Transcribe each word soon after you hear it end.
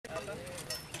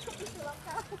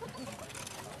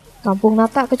Kampung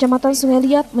Natak, Kecamatan Sungai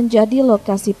Liat menjadi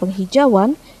lokasi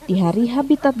penghijauan di Hari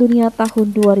Habitat Dunia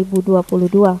tahun 2022.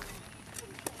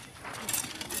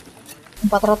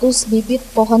 400 bibit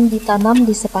pohon ditanam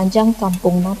di sepanjang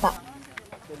Kampung Natak.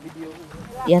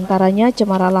 Di antaranya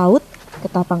cemara laut,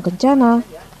 ketapang kencana,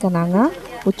 kenanga,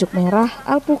 pucuk merah,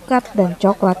 alpukat, dan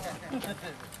coklat.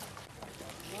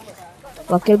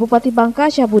 Wakil Bupati Bangka,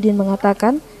 Syabudin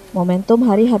mengatakan, momentum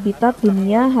Hari Habitat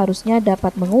Dunia harusnya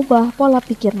dapat mengubah pola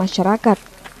pikir masyarakat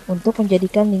untuk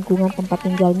menjadikan lingkungan tempat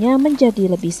tinggalnya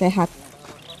menjadi lebih sehat.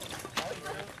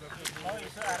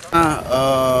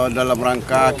 Dalam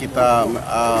rangka kita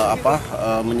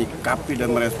menyikapi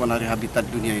dan merespon Hari Habitat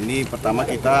Dunia ini, pertama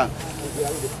kita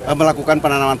melakukan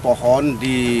penanaman pohon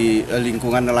di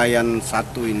lingkungan nelayan 1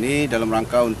 ini dalam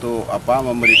rangka untuk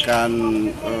memberikan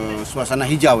suasana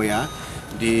hijau ya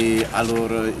di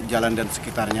alur jalan dan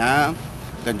sekitarnya,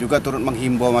 dan juga turut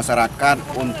menghimbau masyarakat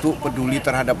untuk peduli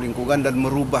terhadap lingkungan dan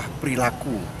merubah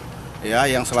perilaku ya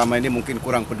yang selama ini mungkin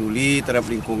kurang peduli terhadap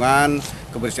lingkungan,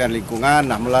 kebersihan lingkungan.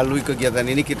 Nah, melalui kegiatan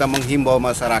ini kita menghimbau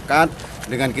masyarakat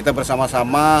dengan kita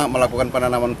bersama-sama melakukan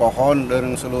penanaman pohon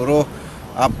dengan seluruh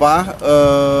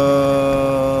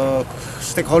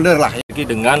stakeholder lah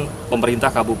dengan pemerintah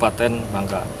Kabupaten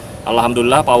Bangka.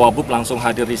 Alhamdulillah Pak Wabub langsung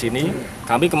hadir di sini.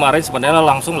 Kami kemarin sebenarnya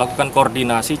langsung lakukan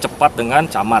koordinasi cepat dengan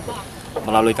camat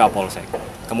melalui Kapolsek.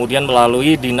 Kemudian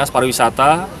melalui Dinas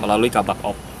Pariwisata melalui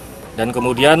Kabak-Op. Dan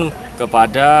kemudian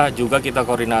kepada juga kita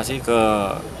koordinasi ke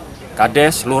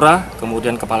Kades, Lurah,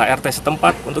 kemudian Kepala RT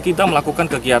setempat untuk kita melakukan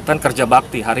kegiatan kerja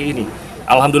bakti hari ini.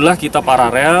 Alhamdulillah kita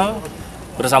paralel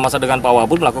bersama-sama dengan Pak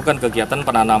Wabub melakukan kegiatan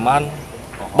penanaman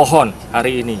pohon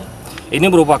hari ini. Ini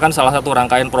merupakan salah satu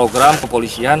rangkaian program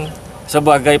kepolisian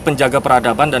sebagai penjaga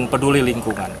peradaban dan peduli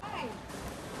lingkungan.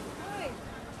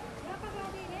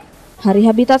 Hari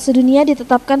Habitat Sedunia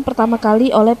ditetapkan pertama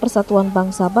kali oleh Persatuan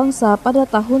Bangsa-Bangsa pada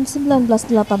tahun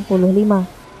 1985.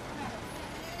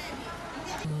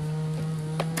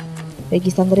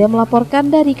 Peggy Sandria melaporkan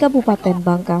dari Kabupaten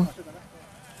Bangka.